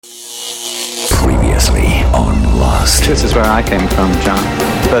next? This is where I came from, John.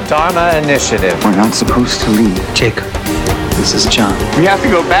 The Dharma Initiative. We're not supposed to leave. Jacob, this is John. We have to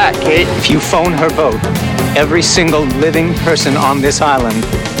go back, Kate. If you phone her boat, every single living person on this island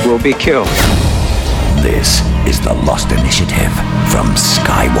will be killed. This is the Lost Initiative from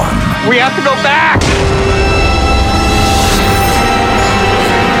Sky One. We have to go back!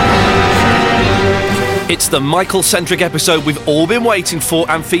 It's the Michael-centric episode we've all been waiting for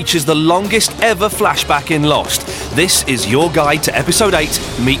and features the longest ever flashback in Lost. This is your guide to Episode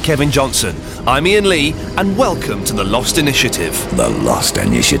 8, Meet Kevin Johnson. I'm Ian Lee, and welcome to the Lost Initiative. The Lost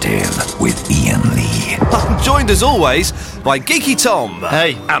Initiative with Ian Lee. I'm joined as always by Geeky Tom.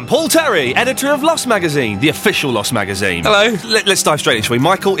 Hey. And Paul Terry, editor of Lost Magazine, the official Lost Magazine. Hello. Let's dive straight into it.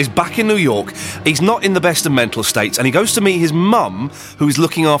 Michael is back in New York. He's not in the best of mental states, and he goes to meet his mum, who's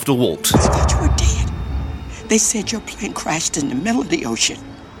looking after Walt. I thought you were dead. They said your plane crashed in the middle of the ocean.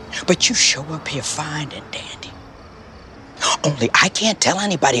 But you show up here fine and dandy. Only I can't tell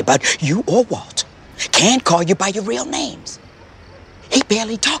anybody about you or Walt. Can't call you by your real names. He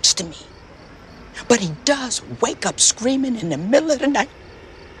barely talks to me. But he does wake up screaming in the middle of the night.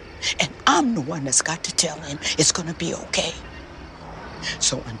 And I'm the one that's got to tell him it's gonna be okay.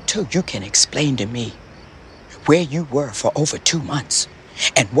 So until you can explain to me where you were for over 2 months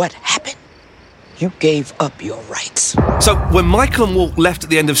and what happened, you gave up your rights. So, when Michael and Walt left at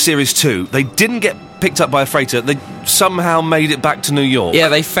the end of Series 2, they didn't get picked up by a freighter. They somehow made it back to New York. Yeah,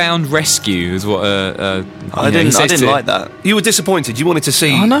 they found rescue, is what I didn't like that. You were disappointed. You wanted to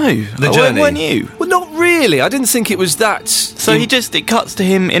see I know. the journey. Weren't you? Well, not really. I didn't think it was that. So it cuts to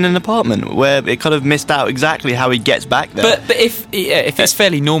him in an apartment where it kind of missed out exactly how he gets back there. But if it's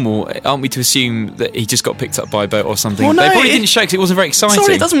fairly normal, aren't we to assume that he just got picked up by a boat or something? Well, no, they probably didn't show because it wasn't very exciting.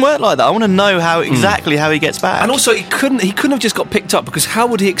 Sorry, it doesn't work like that. I want to know exactly how he gets back. And also, he couldn't have just got picked up, because how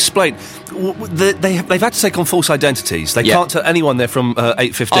would he explain? They've had to take on false identities. They can't tell anyone they're from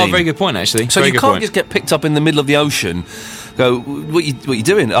 815. Oh, very good point, actually. So very you can't just get picked up in the middle of the ocean. Go, what you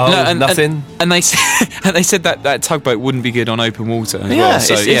doing? Oh, no, nothing. And they said that tugboat wouldn't be good on open water as yeah, well.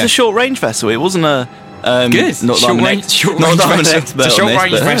 So, it's a short range vessel. It wasn't a good. Not short range vessel. It's a short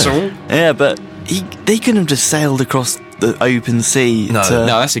range vessel. Yeah, but they couldn't have just sailed across the open sea. No,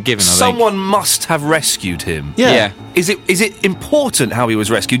 that's a given. Someone must have rescued him. Yeah. Is it important how he was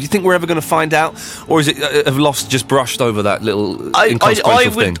rescued? Do you think we're ever going to find out, or is it have Lost just brushed over that little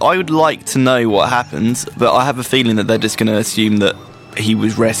inconsequential thing? I would like to know what happened, but I have a feeling that they're just going to assume that he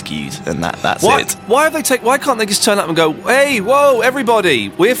was rescued and that's it. Why can't they just turn up and go, hey, whoa, everybody,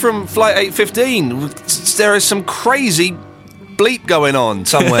 we're from Flight 815. There is some crazy bleep going on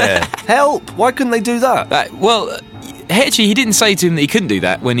somewhere. Help! Why couldn't they do that? Well, actually, he didn't say to him that he couldn't do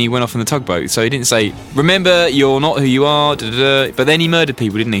that when he went off on the tugboat. So he didn't say, remember, you're not who you are, but then he murdered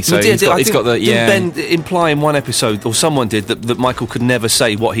people, didn't he? So Didn't Ben imply in one episode, or someone did, that Michael could never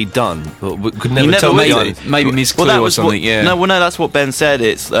say what he'd done? Or could never tell me. Maybe Miss Clue or something, No, that's what Ben said.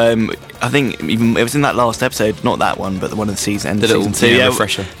 It's, I think, even it was in that last episode, not that one, but the one of the season, end of season 2. Yeah,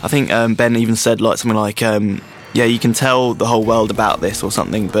 refresher. I think Ben even said something like, you can tell the whole world about this or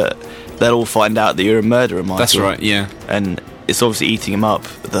something, but they'll all find out that you're a murderer, Michael. That's right, yeah. And it's obviously eating him up,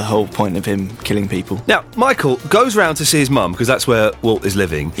 the whole point of him killing people. Now, Michael goes round to see his mum, because that's where Walt is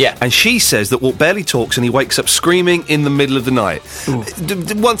living. Yeah. And she says that Walt barely talks and he wakes up screaming in the middle of the night.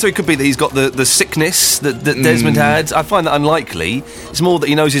 One theory could be that he's got the sickness that Desmond had. I find that unlikely. It's more that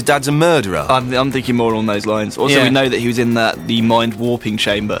he knows his dad's a murderer. I'm thinking more along those lines. Also, we know that he was in the mind-warping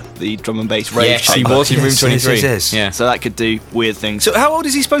chamber, the drum and bass rave chamber. He was in room 23. Yes. Yeah. So that could do weird things. So how old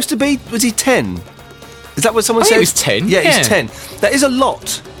is he supposed to be? Was he 10? Is that what someone said? He was 10. Yeah, he's 10. That is a lot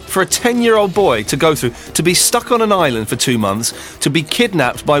for a 10-year-old boy to go through. To be stuck on an island for 2 months, to be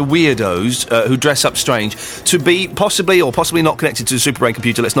kidnapped by weirdos who dress up strange, to be possibly not connected to the superbrain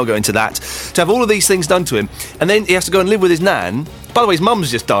computer, let's not go into that, to have all of these things done to him, and then he has to go and live with his nan. By the way, his mum's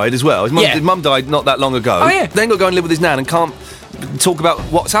just died as well. His mum died not that long ago. Oh, yeah. Then got to go and live with his nan and can't talk about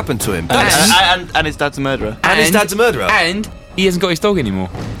what's happened to him. And his dad's a murderer. And his dad's a murderer. And he hasn't got his dog anymore.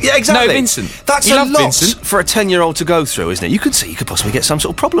 Yeah, exactly. No, Vincent. That's a lot for a 10-year-old to go through, isn't it? You could see you could possibly get some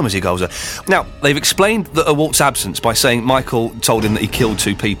sort of problem as he goes there. Now, they've explained Walt's absence by saying Michael told him that he killed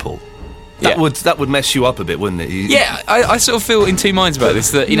 2 people. That would mess you up a bit, wouldn't it? Yeah, I sort of feel in two minds about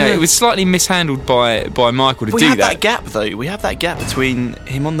this, that, it was slightly mishandled by Michael to do that. We have that gap, though. We have that gap between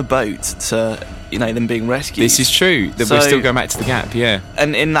him on the boat to, them being rescued. This is true. We're still going back to the gap, yeah.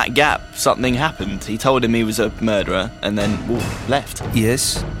 And in that gap, something happened. He told him he was a murderer, and then left.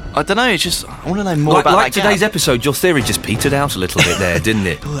 Yes. I don't know, it's just, I want to know more about that today's episode, your theory just petered out a little bit there, didn't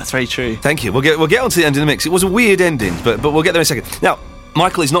it? Oh, that's very true. Thank you. We'll get on to the end of the mix. It was a weird ending, but we'll get there in a second. Now,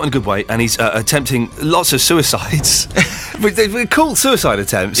 Michael is not in a good way, and he's attempting lots of suicides. They're cool suicide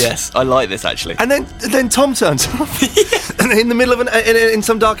attempts. Yes, I like this actually. And then Tom turns up in the middle of in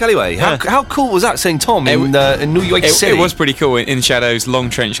some dark alleyway. How cool was that? Seeing Tom in New York City. It was pretty cool in the shadows, long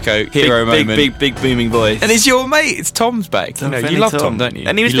trench coat, hero moment, big booming voice. and it's your mate. It's Tom's back. You know, you love Tom, don't you?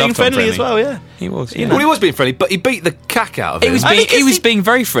 And he was being friendly as well. Yeah, he was. Well, he was being friendly, but he beat the cack out of him. He was being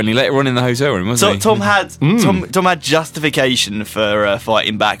very friendly later on in the hotel room, wasn't he? Tom had justification for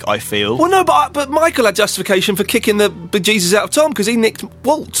fighting back. I feel. Well, no, but Michael had justification for kicking the bejesus out of Tom because he nicked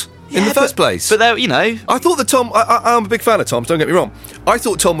Walt in the first place. But there, you know, I thought that Tom. I'm a big fan of Tom. So don't get me wrong. I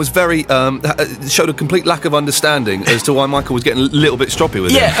thought Tom was very showed a complete lack of understanding as to why Michael was getting a little bit stroppy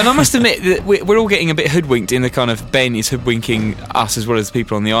with him. Yeah, and I must admit that we're all getting a bit hoodwinked in the kind of Ben is hoodwinking us as well as the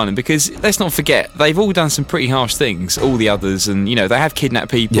people on the island, because let's not forget they've all done some pretty harsh things, all the others, and you know they have kidnapped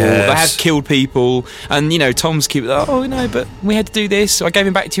people, Yes. they have killed people, and you know Tom's keep but we had to do this, so I gave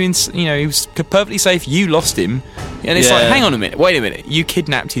him back to you, and you know he was perfectly safe. You lost him, and it's like, hang on a minute, wait a minute, you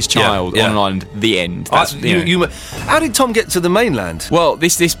kidnapped his child on an island. The end. That's, how did Tom get to the mainland? Well,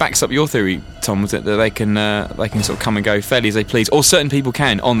 this backs up your theory, Tom, that they can sort of come and go fairly as they please, or certain people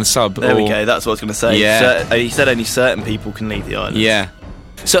can on the sub. There we go. That's what I was going to say. Yeah. He said only certain people can leave the island. Yeah.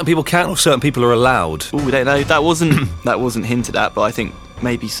 Certain people can, or certain people are allowed. Oh, we don't know. That wasn't hinted at, but I think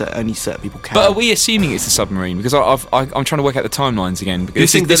maybe only certain people can. But are we assuming it's a submarine? Because I'm trying to work out the timelines again. Because You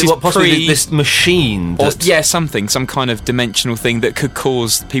think this that is possibly this machine? Or, some kind of dimensional thing that could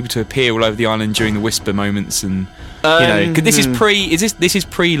cause people to appear all over the island during the whisper moments, and you know, 'cause this is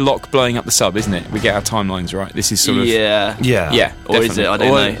pre Locke blowing up the sub, isn't it? We get our timelines right. This is sort of yeah. Or is it? I don't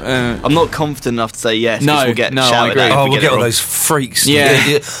know. I'm not confident enough to say yes. No, we'll get I shouted agree. at if Oh, we we'll get all it those freaks.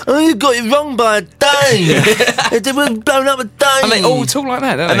 Yeah. Oh, you got it wrong by a day. They were blown up a day. and they all talk like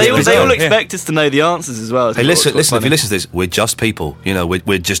that, don't And they? they all expect us to know the answers as well. Hey, listen. If you listen to this, we're just people. You know,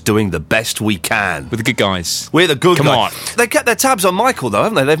 we're just doing the best we can. with the good guys. We're the good Come guys. on. They kept their tabs on Michael, though,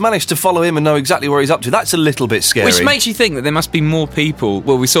 haven't they? They've managed to follow him and know exactly where he's up to. That's a little bit scary. Which makes you think that there must be more people.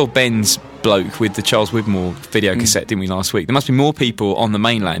 Well, we saw Ben's bloke with the Charles Widmore video cassette, didn't we, last week? There must be more people on the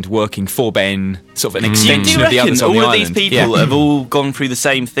mainland working for Ben, sort of an Do extension you of the reckon others on all the of island. these people have all gone through the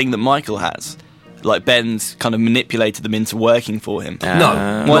same thing that Michael has? Like Ben's kind of manipulated them into working for him.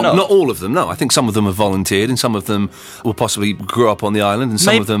 No, Why not? not all of them. No, I think some of them have volunteered, and some of them will possibly grew up on the island, and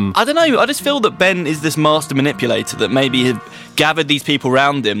some of them. I don't know. I just feel that Ben is this master manipulator that maybe have gathered these people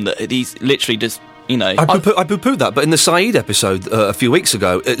around him that he's literally just. You know, I poo-pooed that, but in the Saeed episode a few weeks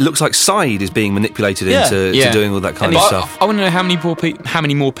ago, it looks like Saeed is being manipulated into doing all that kind of stuff. I want to know how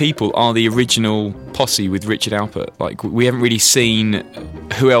many more people are the original posse with Richard Alpert. Like, we haven't really seen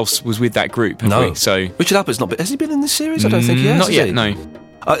who else was with that group, have we? So Richard Alpert's not been. Has he been in this series? I don't think he has. not has yet. he? No.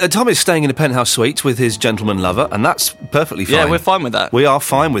 Tom is staying in a penthouse suite with his gentleman lover, and that's perfectly fine. Yeah, we're fine with that. We are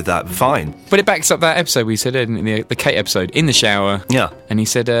fine with that. Fine. But it backs up that episode we said in the Kate episode, in the shower. Yeah. And he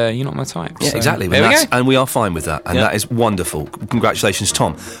said, "You're not my type." Yeah, So, exactly. There we go. And we are fine with that, and that is wonderful. Congratulations,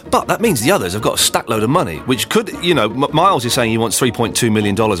 Tom. But that means the others have got a stack load of money, which could, you know, Miles is saying he wants $3.2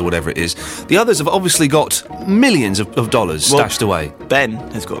 million or whatever it is. The others have obviously got millions of dollars stashed away. Ben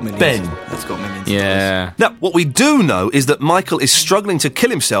has got millions. Ben has got millions. Yeah. Now, what we do know is that Michael is struggling to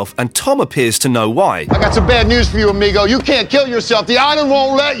kill himself, and Tom appears to know why. I got some bad news for you, amigo. You can't kill yourself. The island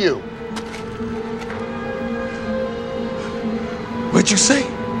won't let you. What'd you say?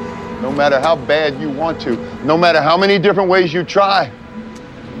 No matter how bad you want to, no matter how many different ways you try,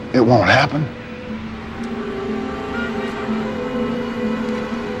 it won't happen.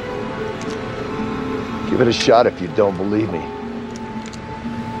 Give it a shot if you don't believe me.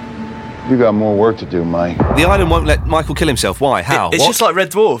 You got more work to do, Mike. The island won't let Michael kill himself. Why? How? It's What? just like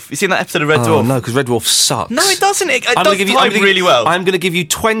Red Dwarf. You seen that episode of Red Oh, Dwarf? no, because Red Dwarf sucks. No, it doesn't. It I'm does gonna time really well. I'm going to give you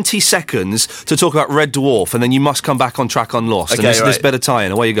 20 seconds to talk about Red Dwarf, and then you must come back on track on Lost. Okay, and this right. better tie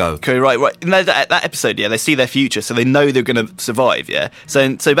in. Away you go. Okay, right. No, that episode, yeah, they see their future, so they know they're going to survive, yeah?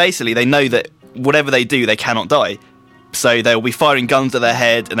 So basically, they know that whatever they do, they cannot die. So they'll be firing guns at their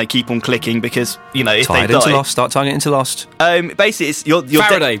head, and they keep on clicking because, you know, if Tie they it into die... Lost. Start tying it into Lost. Basically, it's your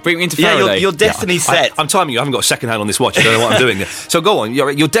Faraday. Bring me into Faraday. Yeah, your destiny's set. I'm timing you. I haven't got a second hand on this watch. I don't know what I'm doing there. So go on.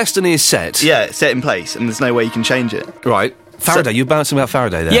 Your destiny is set. Yeah, set in place, and there's no way you can change it. Right. Faraday. You're bouncing about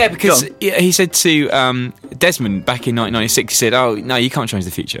Faraday there. Yeah, because he said to Desmond back in 1996, he said, "Oh no, you can't change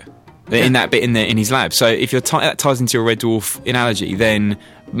the future." In that bit in his lab. So if that ties into your Red Dwarf analogy, then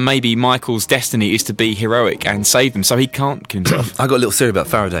maybe Michael's destiny is to be heroic and save them, so he can't kill himself. I got a little theory about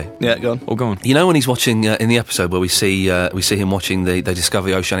Faraday. Yeah, go on. Or go on. You know when he's watching in the episode where we see him watching they discover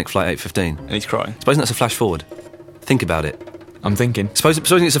the Oceanic Flight 815, And he's crying. Supposing that's a flash forward. Think about it. I'm thinking.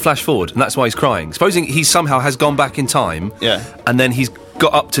 Supposing it's a flash forward, and that's why he's crying. Supposing he somehow has gone back in time, and then he's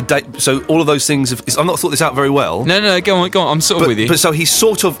got up to date. So all of those things. I've not thought this out very well. No, go on. I'm sort of with you. But so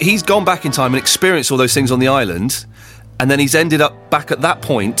he's gone back in time and experienced all those things on the island, and then he's ended up back at that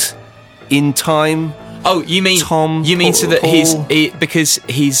point in time. Oh, you mean so that because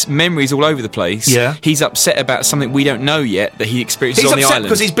his memory's all over the place. Yeah, he's upset about something we don't know yet that he experiences on the island. He's upset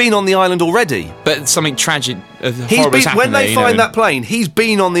because he's been on the island already. But something tragic, when they find that plane, he's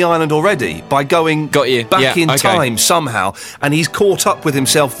been on the island already by going back in time somehow, and he's caught up with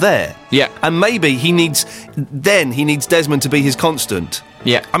himself there. Yeah, and maybe he needs Desmond to be his constant.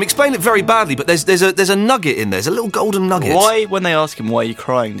 Yeah, I'm explaining it very badly, but there's a nugget in there. There's a little golden nugget. Why, when they ask him why are you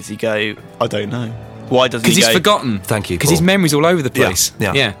crying, does he go, I don't know? Why doesn't he go? Because he's forgotten. Thank you, because his memory's all over the place.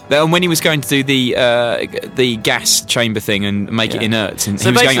 Yeah. And when he was going to do the gas chamber thing and make it inert, and so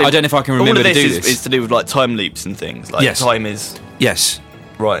he was going, I don't know if I can remember to do this. Is to do with like time loops and things. Like time is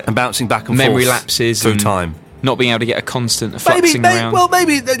right, and bouncing back and memory forth lapses through time. Not being able to get a constant fluxing around. Well,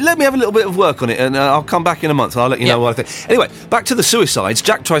 maybe let me have a little bit of work on it, and I'll come back in a month and I'll let you know what I think. Anyway, back to the suicides.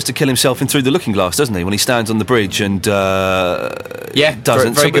 Jack tries to kill himself in Through the Looking Glass, doesn't he? When he stands on the bridge and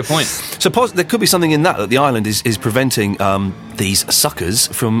doesn't. Very good point. So there could be something in that the island is preventing these suckers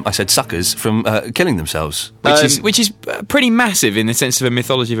from killing themselves, which is pretty massive in the sense of a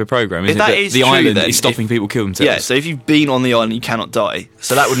mythology of a program. Isn't it? The island is stopping people kill themselves. Yeah. So if you've been on the island, you cannot die.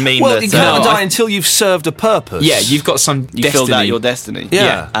 So that would mean you cannot die until you've served a purpose. Yeah, you've got some destiny. You filled out your destiny.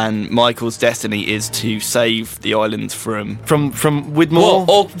 Yeah. And Michael's destiny is to save the island from Widmore,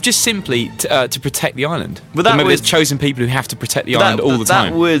 or just simply to protect the island. But that maybe there's chosen people who have to protect the island all the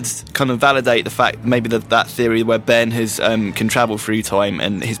time. That would kind of validate the fact maybe that theory where Ben has can travel through time,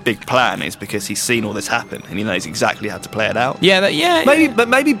 and his big plan is because he's seen all this happen and he knows exactly how to play it out.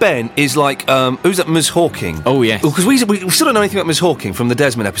 Maybe Ben is like who's that? Ms. Hawking. Oh yeah, because we still don't know anything about Ms. Hawking from the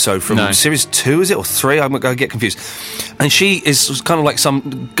Desmond episode from series 2, is it, or 3? I'm going to get confused. And she is kind of like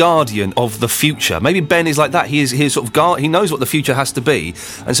some guardian of the future. Maybe Ben is like that. He is sort of he knows what the future has to be,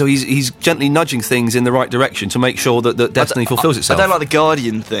 and so he's gently nudging things in the right direction to make sure that destiny fulfills itself. I don't like the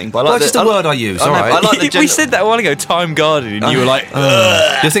guardian thing, but I like just a word I use. All right, I like we said that a while ago. Time guardian. And you were like,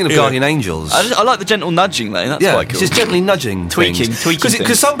 you're thinking of guardian angels. I like the gentle nudging though. That's quite cool. Just gently nudging, tweaking.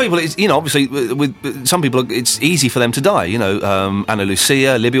 Because some people, obviously with some people, it's easy for them to die. Anna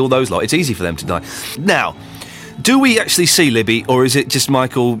Lucia, Libby, all those lot. It's easy for them to die. Now, do we actually see Libby, or is it just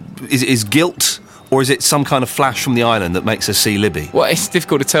Michael? Is guilt, or is it some kind of flash from the island that makes us see Libby? Well, it's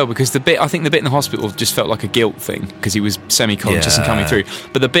difficult to tell because I think the bit in the hospital just felt like a guilt thing because he was semi-conscious and coming through.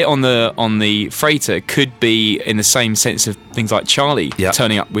 But the bit on the freighter could be in the same sense of things like Charlie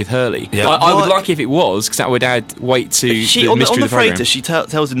turning up with Hurley. Yeah. I would like if it was, because that would add weight to the mystery on of the freighter. program. She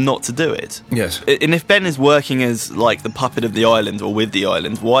tells him not to do it. Yes. And if Ben is working as like the puppet of the island or with the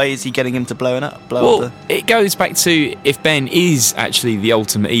island, why is he getting him to blow up? It goes back to if Ben is actually the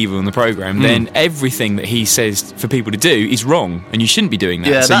ultimate evil in the program, then everything that he says for people to do is wrong, and you shouldn't be doing that.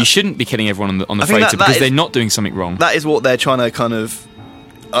 Yeah, so you shouldn't be killing everyone on the freighter because they're not doing something wrong. That is what they're trying to kind of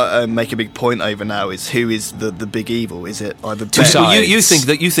make a big point over now, is who is the big evil. Is it either Ben? Well, you think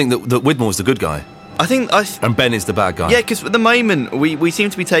that Widmore's the good guy? And Ben is the bad guy. Yeah, because at the moment we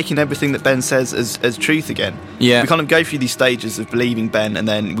seem to be taking everything that Ben says as truth again. Yeah, we kind of go through these stages of believing Ben, and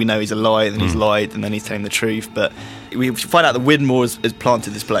then we know he's a lie, and then he's lied, and then he's telling the truth. But we find out that Widmore has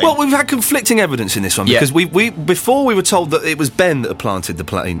planted this plane. Well, we've had conflicting evidence in this one because we before we were told that it was Ben that had planted the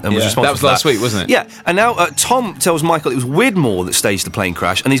plane and was responsible. That was last week, wasn't it? Yeah, and now Tom tells Michael it was Widmore that staged the plane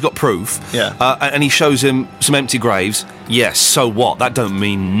crash, and he's got proof. Yeah, and he shows him some empty graves. Yes, so what? That don't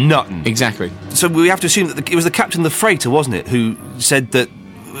mean nothing. Exactly. So we have to assume that it was the captain of the freighter, wasn't it, who said that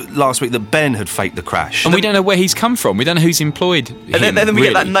last week that Ben had faked the crash. And we don't know where he's come from. We don't know who's employed him. And then we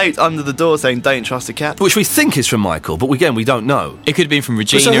get that note under the door saying, don't trust the captain. Which we think is from Michael, but again, we don't know. It could have been from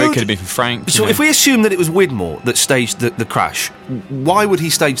Regina, it could have been from Frank. So if we assume that it was Widmore that staged the crash, why would he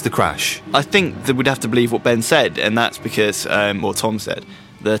stage the crash? I think that we'd have to believe what Ben said, and that's because, or Tom said,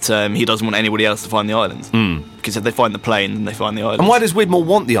 that he doesn't want anybody else to find the island. Because if they find the plane, then they find the island. And why does Widmore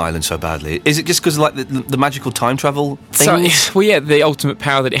want the island so badly? Is it just because of like the magical time travel thing? The ultimate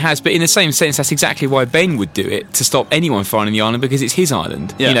power that it has. But in the same sense, that's exactly why Ben would do it, to stop anyone finding the island, because it's his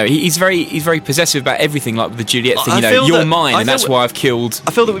island. Yeah. He's very possessive about everything, like with the Juliet thing. You're mine, and that's why I've killed.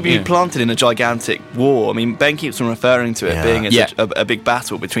 I feel that we've been planted in a gigantic war. I mean, Ben keeps on referring to it being a big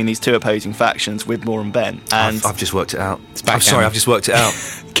battle between these two opposing factions, Widmore and Ben. And I've just worked it out. I've just worked it out.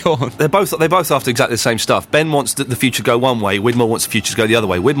 Go on. They're both after exactly the same stuff. Ben wants the future to go one way. Widmore wants the future to go the other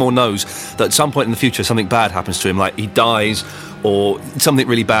way. Widmore knows that at some point in the future something bad happens to him, like he dies, or something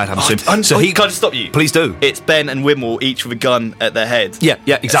really bad happens to him. Can I just stop you? Please do. It's Ben and Widmore, each with a gun at their head. Yeah,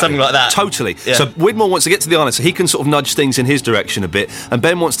 exactly. Something like that. Totally. Yeah. So Widmore wants to get to the island so he can sort of nudge things in his direction a bit, and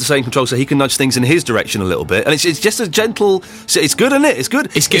Ben wants to stay in control so he can nudge things in his direction a little bit. And it's just a gentle... It's good, isn't it? It's good.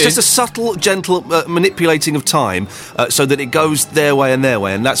 It's good. It's just a subtle, gentle manipulating of time so that it goes their way and their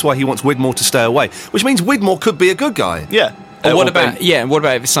way, and that's why he wants Widmore to stay away, which means Widmore could be a good guy. Yeah. Or what about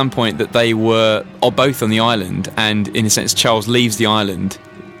if at some point that they were both on the island, and in a sense Charles leaves the island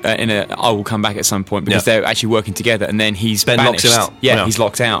I will come back at some point because they're actually working together, and then he's Ben banished. locks him out. Yeah, he's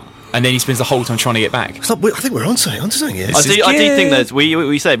locked out, and then he spends the whole time trying to get back. I think we're on something here. I do think that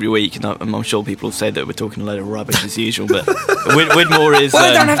we say every week, and I'm sure people have said that we're talking a load of rubbish as usual, but Widmore is... Well,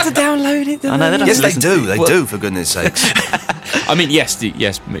 they don't have to download it. I know, they don't yes, have to they do. They do, for goodness sakes. I mean, yes.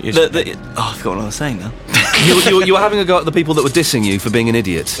 I forgot what I was saying now. you were having a go at the people that were dissing you for being an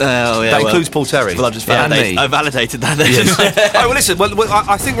idiot. Oh, yeah. That includes Paul Terry. Well, I validated that. Yes. All right, well, listen.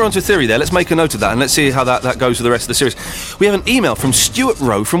 I think we're onto a theory there. Let's make a note of that, and let's see how that goes with the rest of the series. We have an email from Stuart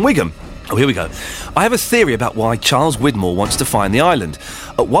Rowe from Wigan. Oh, here we go. I have a theory about why Charles Widmore wants to find the island.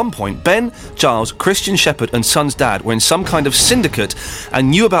 At one point, Ben, Charles, Christian Shepherd and Son's dad were in some kind of syndicate and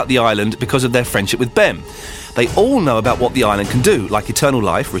knew about the island because of their friendship with Ben. They all know about what the island can do, like eternal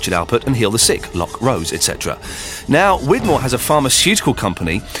life, Richard Alpert, and heal the sick, Locke Rose, etc. Now, Widmore has a pharmaceutical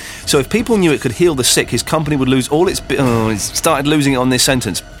company, so if people knew it could heal the sick, his company would lose all its... he's started losing it on this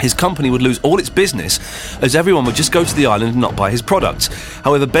sentence. His company would lose all its business, as everyone would just go to the island and not buy his products.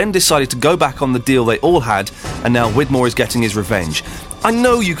 However, Ben decided to go back on the deal they all had, and now Widmore is getting his revenge. I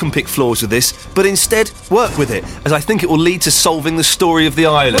know you can pick flaws with this, but instead work with it, as I think it will lead to solving the story of the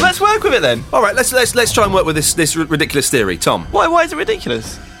island. Well, let's work with it then. All right, let's try and work with this ridiculous theory, Tom. Why is it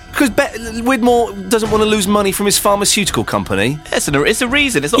ridiculous? Because Widmore doesn't want to lose money from his pharmaceutical company. It's a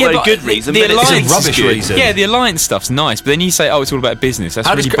reason. It's not a very good reason. The but alliance it's a rubbish reason. Yeah, the alliance stuff's nice, but then you say, it's all about business. That's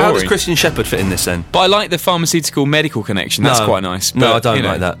really boring. How does Christian Shepherd fit in this then? But I like the pharmaceutical medical connection. That's quite nice. No, but, I don't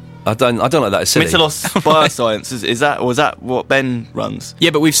like that. I don't like that. It's silly. Mythos Bioscience is that what Ben runs? Yeah,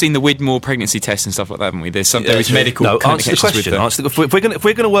 but we've seen the Widmore pregnancy tests and stuff like that, haven't we? There is medical. No, answer the question. If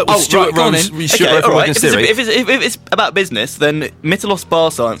we're going to work with Stuart Rowe's theory, if it's about business, then Mythos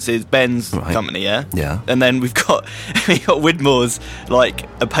Bioscience is Ben's company, yeah. Yeah. And then we've got Widmore's like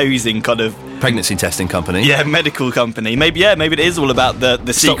opposing kind of pregnancy testing company. Yeah, medical company. Maybe it is all about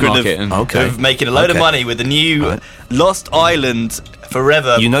the secret of making a load of money with the new Lost Island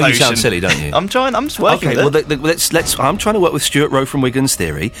Forever. You know potion. You sound silly, don't you? I'm just working with it. Well, I'm trying to work with Stuart Rowe from Wigan's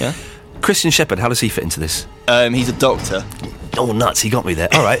theory. Yeah. Christian Shepherd, how does he fit into this? He's a doctor. Oh, nuts! He got me there.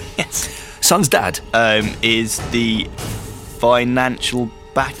 All right. Yes. Son's dad is the financial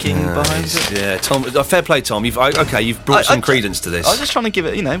backing behind it. Yeah, Tom. Fair play, Tom. You've brought some credence to this. I was just trying to give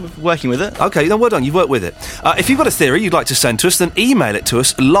it, working with it. Okay, then well done. You've worked with it. If you've got a theory you'd like to send to us, then email it to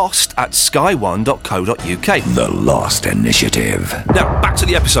us, lost@sky1.co.uk. The Lost Initiative. Now, back to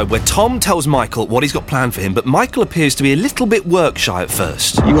the episode where Tom tells Michael what he's got planned for him, but Michael appears to be a little bit work shy at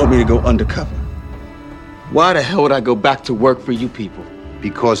first. You want me to go undercover? Why the hell would I go back to work for you people?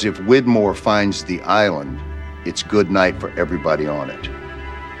 Because if Widmore finds the island, it's good night for everybody on it.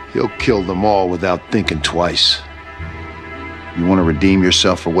 He'll kill them all without thinking twice. You want to redeem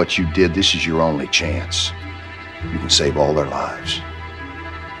yourself for what you did, this is your only chance. You can save all their lives.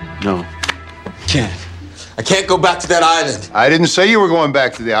 No, can't. I can't go back to that island. I didn't say you were going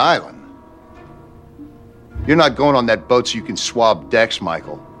back to the island. You're not going on that boat so you can swab decks,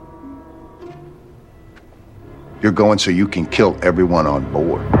 Michael. You're going so you can kill everyone on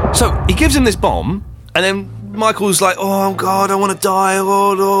board. So, he gives him this bomb, and then Michael's like, oh, God, I want to die.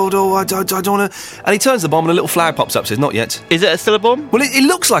 Oh, I don't want to... And he turns the bomb and a little flag pops up, says, not yet. Is it still a bomb? Well, it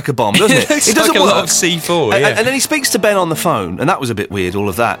looks like a bomb, doesn't it? It doesn't like a lot of C4, yeah. And then he speaks to Ben on the phone, and that was a bit weird, all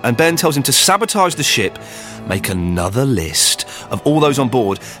of that. And Ben tells him to sabotage the ship, make another list of all those on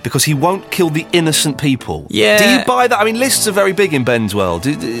board, because he won't kill the innocent people. Yeah. Do you buy that? I mean, lists are very big in Ben's world.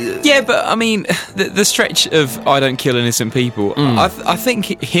 Yeah, but, I mean, the stretch of I don't kill innocent people, I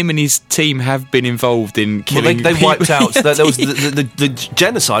think him and his team have been involved in killing they wiped out... There was the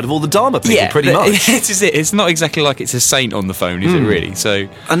genocide of all the Dharma people, pretty much. It's not exactly like it's a saint on the phone, is it, really? So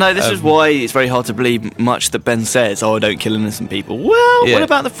I know, this is why it's very hard to believe much that Ben says, I don't kill innocent people. Well, what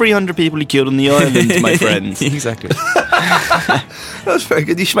about the 300 people he killed on the island, my friend? friends. Exactly. That's very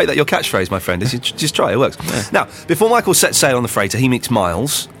good. You should make that your catchphrase, my friend. Just try, it works. Now, before Michael sets sail on the freighter, he meets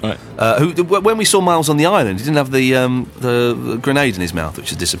Miles. Right. Who, when we saw Miles on the island, he didn't have the grenade in his mouth,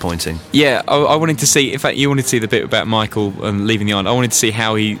 which is disappointing. Yeah, I wanted to see. In fact, you wanted to see the bit about Michael leaving the island. I wanted to see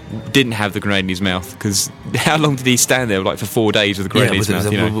how he didn't have the grenade in his mouth, because how long did he stand there, like for 4 days with the grenade in his mouth?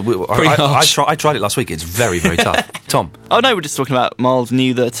 I tried it last week. It's very, very tough. Tom. Oh no, we're just talking about Miles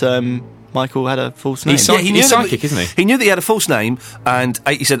knew that Michael had a false name. He's psychic, isn't he? He knew that he had a false name, and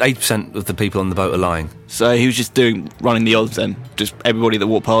he said 80% of the people on the boat are lying. So he was just running the odds then. Just everybody that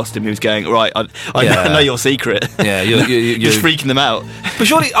walked past him, he was going, right, I know your secret. Yeah, you're just freaking them out. But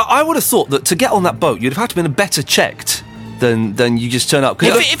surely, I would have thought that to get on that boat, you'd have had to have been better checked than you just turn up.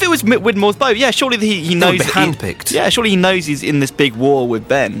 If it was Widmore's boat, yeah, surely he knows. Would be handpicked. Yeah, surely he knows he's in this big war with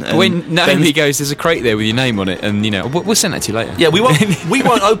Ben. When Naomi goes, there's a crate there with your name on it, and we'll send that to you later. Yeah, we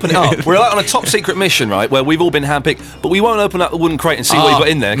won't open it up. We're like on a top secret mission, right, where we've all been handpicked, but we won't open up the wooden crate and see what you've got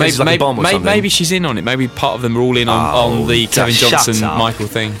in there. Maybe, like a bomb or something. Maybe she's in on it. Maybe part of them are all in on the Kevin Johnson Michael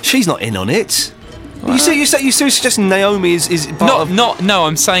thing. She's not in on it. You suggesting Naomi is part of... No,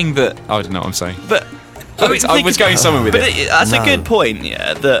 I'm saying that... I don't know what I'm saying. But... I was going somewhere with it. That's a good point,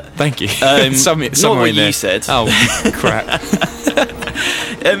 yeah. Thank you. Somewhere not what you said. Oh, crap.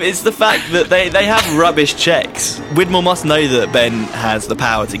 It's the fact that they have rubbish checks. Widmore must know that Ben has the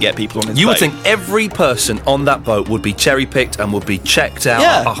power to get people on his boat. You would think every person on that boat would be cherry-picked and would be checked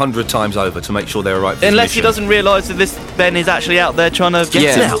out 100 times over to make sure they're right for Unless he doesn't realise that this Ben is actually out there trying to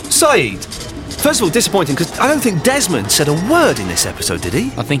get him. Now, Saeed... First of all, disappointing, because I don't think Desmond said a word in this episode, did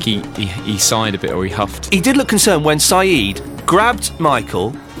he? I think he sighed a bit, or he huffed. He did look concerned when Saeed grabbed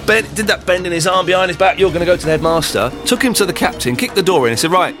Michael, did that bend in his arm behind his back, you're going to go to the headmaster, took him to the captain, kicked the door in and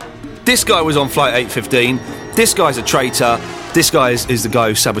said, right, this guy was on flight 815, this guy's a traitor, this guy is the guy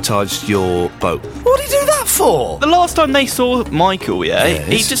who sabotaged your boat. What did he do that for? The last time they saw Michael,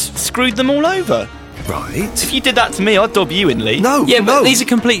 he just screwed them all over. Right. If you did that to me, I'd dob you in, Lee. But these are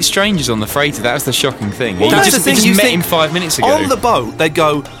complete strangers on the freighter. That was the shocking thing. Well, He just met him 5 minutes ago. On the boat, they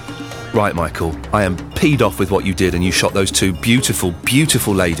go, right, Michael, I am peed off with what you did, and you shot those two beautiful,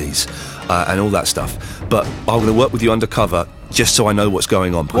 beautiful ladies, and all that stuff. But I'm going to work with you undercover just so I know what's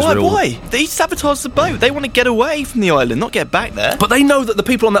going on. Why? They sabotaged the boat. They want to get away from the island, not get back there. But they know that the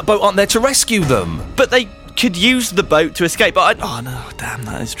people on that boat aren't there to rescue them. But they could use the boat to escape. But damn,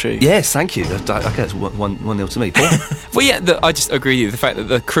 that is true. Yes, thank you. Okay, it's 1-0 to me. Paul? Well, yeah, I just agree with you. The fact that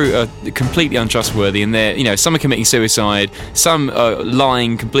the crew are completely untrustworthy, and they're, some are committing suicide, some are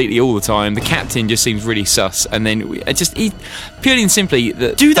lying completely all the time. The captain just seems really sus, and then purely and simply,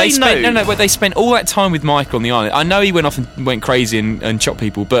 they spent all that time with Michael on the island. I know he went off and went crazy and shot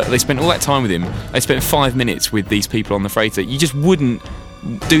people, but they spent all that time with him. They spent 5 minutes with these people on the freighter. You just wouldn't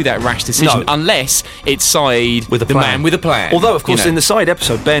do that rash decision unless it's Saeed, with the man with a plan. Although, of course, in the side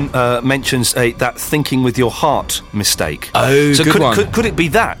episode, Ben mentions that thinking with your heart mistake. Oh, so good one. Could it be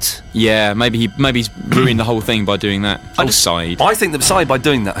that? Yeah, maybe he's ruined the whole thing by doing that. Saeed. I think that Saeed, by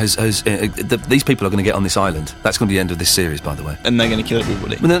doing that, has these people are going to get on this island. That's going to be the end of this series, by the way. And they're going to kill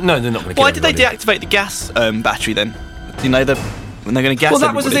everybody. No, they're not going to kill everybody. Why did they deactivate the gas battery then? When they're going to gas that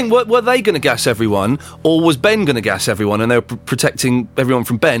everybody. was the thing. Were they going to gas everyone, or was Ben going to gas everyone, and they were protecting everyone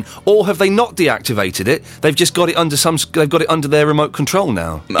from Ben, or have they not deactivated it? They've just got it under They've got it under their remote control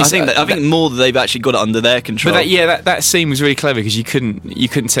now. I think more that they've actually got it under their control. But that scene was really clever because you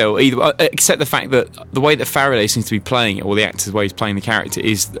couldn't tell either, except the fact that the way that Faraday seems to be playing it, or the actor's way he's playing the character,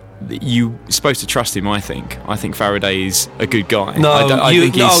 is that you're supposed to trust him. I think Faraday is a good guy.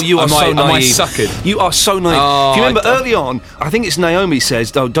 You are so naive. Am I suckered? You are so naive. If you remember early on, I think it's Naomi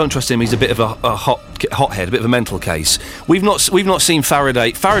says, "Oh, don't trust him. He's a bit of a hothead, a bit of a mental case." We've not seen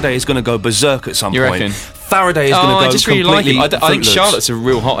Faraday. Faraday is going to go berserk at some point. You reckon? Faraday is going to go I just really like him. I think fruitless. Charlotte's a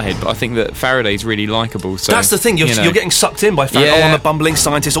real hothead, but I think that Faraday's really likeable. So that's the thing. You're getting sucked in by Faraday. Yeah. I'm a bumbling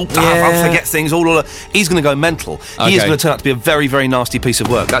scientist. I forget things. He's going to go mental. He is going to turn out to be a very, very nasty piece of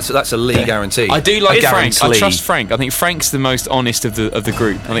work. That's a Lee guarantee. I do like Frank. I trust Frank. I think Frank's the most honest of the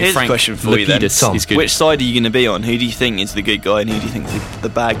group. I think Here's Frank a question for you then, Tom. Is good. Which side are you going to be on? Who do you think is the good guy, and who do you think is the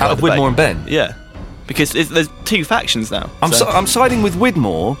bad guy? Out of Widmore and Ben. Yeah, because there's two factions now. I'm siding with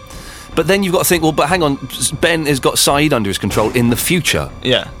Widmore. But then you've got to think, well, but hang on, Ben has got Saeed under his control in the future.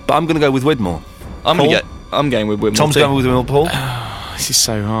 Yeah. But I'm going to go with Widmore. I'm going with Widmore. Tom's going with Widmore, Paul? This is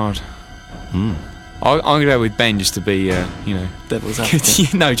so hard. I'm going to go with Ben just to be, Devil's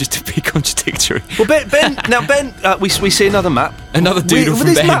advocate. No, just to be contradictory. Well, Ben, we see another map. Another doodle from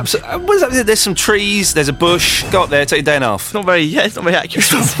these Ben. maps, what is that? There's some trees, there's a bush. Go up there, take a day and a half. It's not very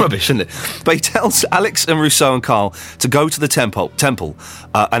accurate. It's rubbish, isn't it? But he tells Alex and Rousseau and Carl to go to the temple,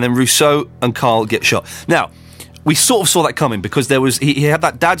 and then Rousseau and Carl get shot. Now, we sort of saw that coming because there was he had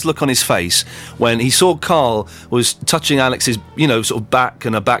that dad's look on his face when he saw Carl was touching Alex's, sort of back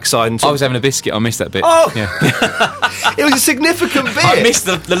and her backside. And I was having a biscuit. I missed that bit. Oh, yeah. It was a significant bit. I missed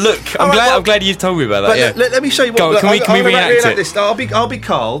the look. I'm glad you've told me about that. Yeah. Let me show you what. Go on, can we reenact it? This. I'll be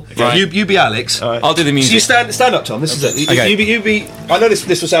Carl. Right. You be Alex. Right. I'll do the music. So you stand up, Tom. This is it. Okay. You be. I know this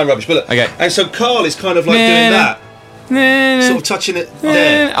will sound rubbish, but look. Okay. And so Carl is kind of like doing that. Sort of touching it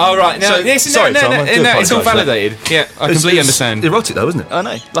there. Oh, right. No, Sorry, Tom. It's all validated. Yeah, I completely understand. Erotic, though, isn't it? I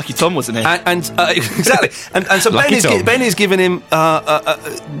know. Lucky Tom wasn't here. Exactly. And so Ben is giving him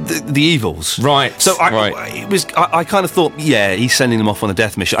the evils. Right. So I kind of thought, yeah, he's sending them off on a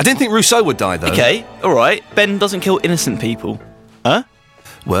death mission. I didn't think Rousseau would die, though. Okay, all right. Ben doesn't kill innocent people. Huh?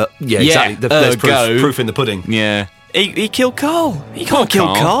 Well, yeah, exactly. There's proof in the pudding. Yeah. He killed Carl. He can't kill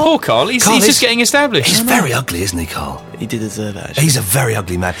Carl. Poor Carl. He's just getting established. He's very ugly, isn't he, Carl? He did deserve it, actually. He's a very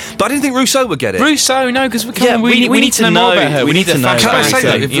ugly man. But I didn't think Rousseau would get it. Rousseau, no, because we need to know more about her. We need to know. Can I say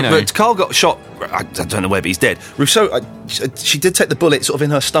that? You know. Carl got shot, I don't know where, but he's dead. Rousseau, she did take the bullet sort of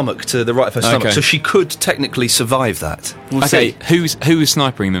in her stomach, to the right of her stomach, Okay. so she could technically survive that. We'll Okay, see. who was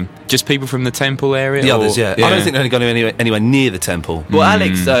snipering them? Just people from the temple area? The or- others, yeah. I don't think they're going anywhere near the temple. Well,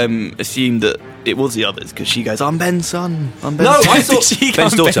 Alex assumed that it was the others because she goes, "I'm Ben's son. I'm Ben's No, son." I thought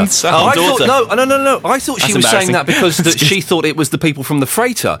Ben's daughter. No. I thought she That's was saying that embarrassing. because that she thought it was the people from the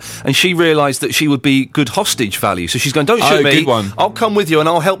freighter, and she realised that she would be good hostage value. So she's going, "Don't shoot me. Good one. I'll come with you and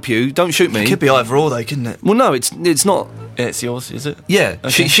I'll help you. Don't shoot me." It could be either or, though, couldn't it? Well, no, it's not. It's yours, is it? Yeah,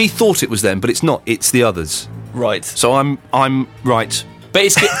 Okay. she thought it was them, but it's not. It's the others. Right. So I'm right. But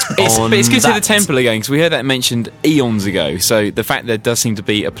it's good to see the temple again, because we heard that mentioned eons ago. So the fact there does seem to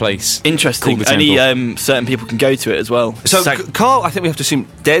be a place Interesting. called the temple. Only certain people can go to it as well. So Carl, I think we have to assume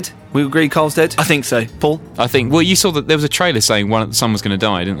dead. We agree Carl's dead. I think so. Paul. I think. Well, you saw that there was a trailer saying someone was going to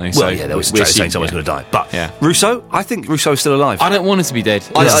die, didn't they? Well, yeah, there was a trailer saying someone's going to die. But Rousseau, I think Rousseau's still alive. I don't want him to be dead.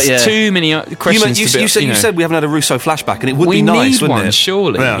 Yeah. There's too many questions. You said we haven't had a Rousseau flashback, and it would We be nice, need wouldn't one, it?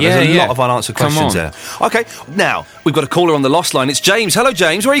 surely. There's a lot of unanswered Come questions on. there. Okay, now we've got a caller on the lost line. It's James. Hello,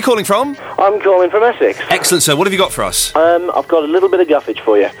 James. Where are you calling from? I'm calling from Essex. Excellent, sir. What have you got for us? I've got a little bit of guffage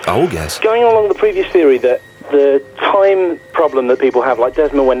for you. Oh, yes. Going along the previous theory that the time problem that people have, like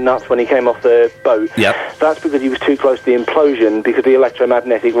Desmond went nuts when he came off the boat. Yep. That's because he was too close to the implosion because of the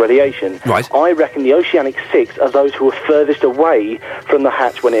electromagnetic radiation. Right. I reckon the Oceanic Six are those who were furthest away from the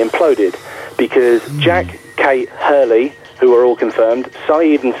hatch when it imploded, because Jack, Kate, Hurley, who were all confirmed,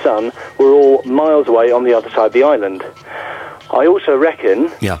 Saeed and Son, were all miles away on the other side of the island. I also reckon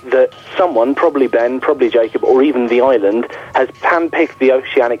that someone, probably Ben, probably Jacob, or even the island, has handpicked the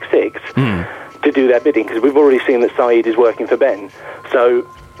Oceanic Six to do their bidding, because we've already seen that Saeed is working for Ben. So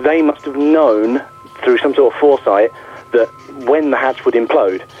they must have known, through some sort of foresight, that when the hatch would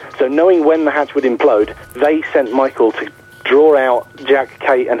implode. So knowing when the hatch would implode, they sent Michael to draw out Jack,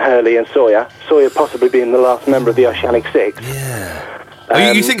 Kate and Hurley and Sawyer possibly being the last member of the Oceanic Six.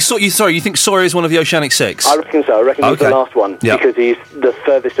 Yeah. You think Sawyer is one of the Oceanic Six? I reckon so. I reckon he's the last one, because he's the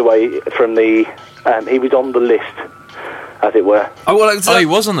furthest away from the... he was on the list, as it were. He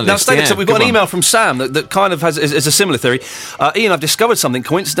was on the list. Now, so we've got an email from Sam that kind of has is a similar theory. Ian, I've discovered something,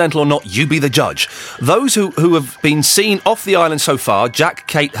 coincidental or not, you be the judge. Those who have been seen off the island so far, Jack,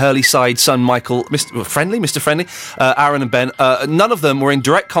 Kate, Hurley, Saeed, Son, Michael, Mr. Friendly, Aaron and Ben, none of them were in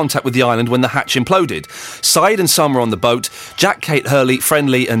direct contact with the island when the hatch imploded. Saeed and Son were on the boat. Jack, Kate, Hurley,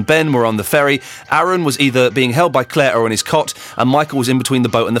 Friendly and Ben were on the ferry. Aaron was either being held by Claire or in his cot, and Michael was in between the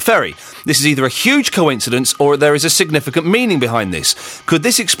boat and the ferry. This is either a huge coincidence or there is a significant meaning behind this. Could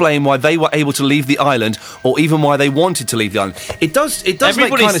this explain why they were able to leave the island, or even why they wanted to leave the island? It does make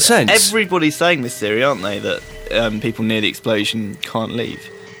kind of sense. Everybody's saying this theory, aren't they? That people near the explosion can't leave.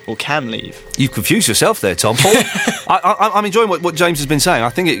 Or can leave. You've confused yourself there, Tom. Paul, I'm enjoying what James has been saying. I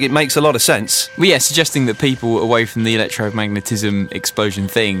think it makes a lot of sense. Well, yeah, suggesting that people away from the electromagnetism explosion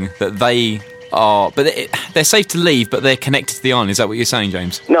thing, that they are... But they're safe to leave, but they're connected to the island. Is that what you're saying,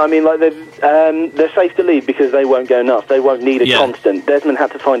 James? No, I mean, like, they're safe to leave because they won't go nuts. They won't need a constant. Desmond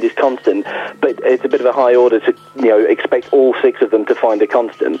had to find his constant, but it's a bit of a high order to, expect all six of them to find a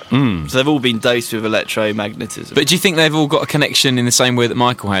constant. So they've all been dosed with electromagnetism. But do you think they've all got a connection in the same way that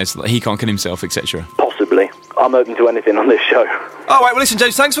Michael has, like he can't kill himself, etc.? Possibly. I'm open to anything on this show. All right, well, listen,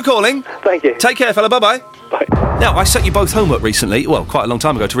 James, thanks for calling. Thank you. Take care, fella. Bye-bye. Bye. Now, I sent you both homework recently, well, quite a long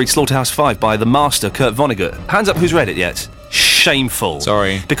time ago, to read Slaughterhouse-Five by the master, Kurt Vonnegut. Hands up who's read it yet? Shameful.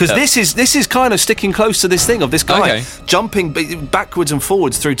 Sorry. Because this is kind of sticking close to this thing of this guy jumping backwards and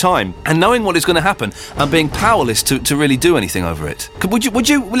forwards through time and knowing what is going to happen and being powerless to really do anything over it. Would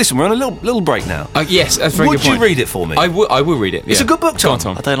you listen, we're on a little break now. Yes, that's a very good point. Would you read it for me? I will read it. Yeah. It's a good book, Tom. Go on,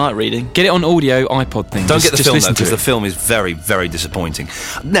 Tom. I don't like reading. Get it on audio iPod thing. Don't get the just film, though, listen to because it. the film is very, very disappointing.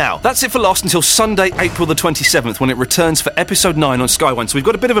 Now, that's it for Lost until Sunday, April the 27th, when it returns for episode 9 on Sky One. So we've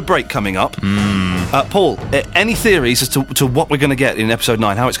got a bit of a break coming up. Paul, any theories as to what we're going to get in episode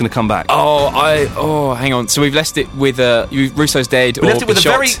 9, how it's going to come back? Hang on. So we've left it with Russo's dead. We left it with a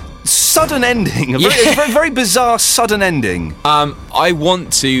very sudden ending, a very, very bizarre sudden ending. I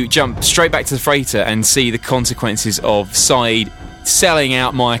want to jump straight back to the freighter and see the consequences of Said selling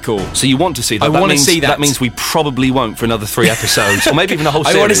out Michael. So you want to see that? I want to see that. That means we probably won't for another 3 episodes, or maybe even a whole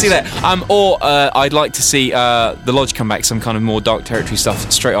series. I want to see that. I'd like to see the Lodge come back, some kind of more dark territory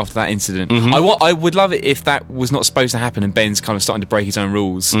stuff straight after that incident. Mm-hmm. I would love it if that was not supposed to happen and Ben's kind of starting to break his own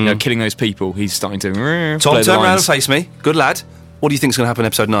rules. You know, killing those people. He's starting to. Tom, turn around and face me. Good lad. What do you think's going to happen in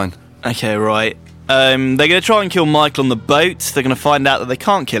episode 9? Okay, right. They're going to try and kill Michael on the boat. They're going to find out that they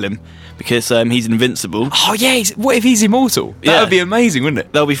can't kill him because he's invincible. Oh yeah, what if he's immortal? That would be amazing, wouldn't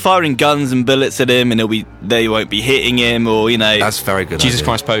it? They'll be firing guns and bullets at him, and they won't be hitting him, or That's very good. Jesus idea.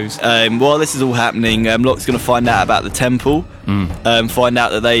 Christ pose. While this is all happening, Locke's going to find out about the temple. Find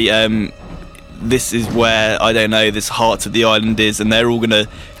out that they. This is where, I don't know, this heart of the island is, and they're all going to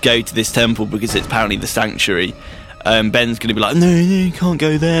go to this temple because it's apparently the sanctuary. Ben's going to be like, no, you can't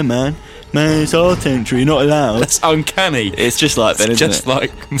go there, man. Man, it's our sanctuary, you're not allowed. That's uncanny. It's just like Ben, isn't just it?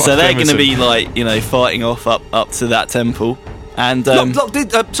 like so they're going to be like, fighting off up to that temple. And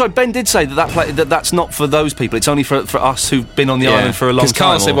Ben did say that's not for those people. It's only for us who've been on the island for a long time. Because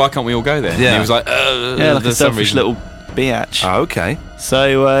Carl said, "Why can't we all go there?" Yeah, and he was like, like a selfish little biatch. Oh, okay.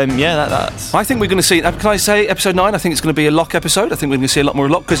 So that's. I think we're going to see. Can I say episode 9? I think it's going to be a Locke episode. I think we're going to see a lot more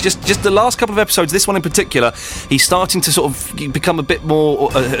of Locke because just the last couple of episodes, this one in particular, he's starting to sort of become a bit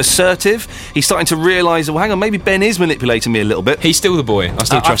more assertive. He's starting to realise, well, hang on, maybe Ben is manipulating me a little bit. He's still the boy. I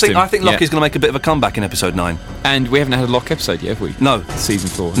still trust him. I think Locke is going to make a bit of a comeback in episode 9. And we haven't had a Locke episode yet, have we? No.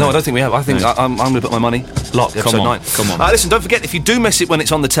 Season 4. No, I don't think we have. I think I'm going to put my money. Locke, episode 9. Come on. Listen, don't forget, if you do miss it when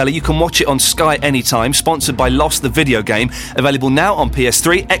it's on the telly, you can watch it on Sky anytime. Sponsored by Lost, the video game. Available now on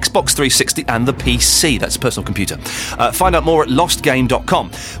PS3, Xbox 360 and the PC. That's a personal computer. Find out more at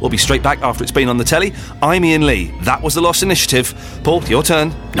lostgame.com. We'll be straight back after it's been on the telly. I'm Ian Lee. That was the Lost Initiative. Paul, your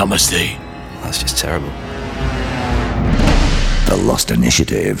turn. Namaste. That's just terrible. The Lost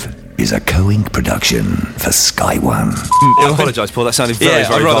Initiative is a Co-Inc production for Sky One. I apologise, Paul. That sounded very,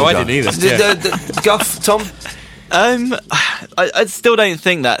 very vulgar. I didn't either. Guff, Tom? I still don't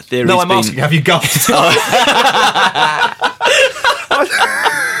think that theory. No, I'm asking, have you guffed?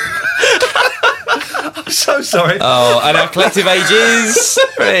 I'm so sorry. Oh, and our collective age is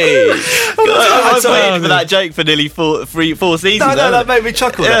 3. I was waiting for that joke for nearly 4 seasons. No, that made me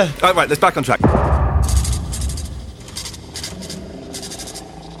chuckle. Yeah. All right, let's back on track.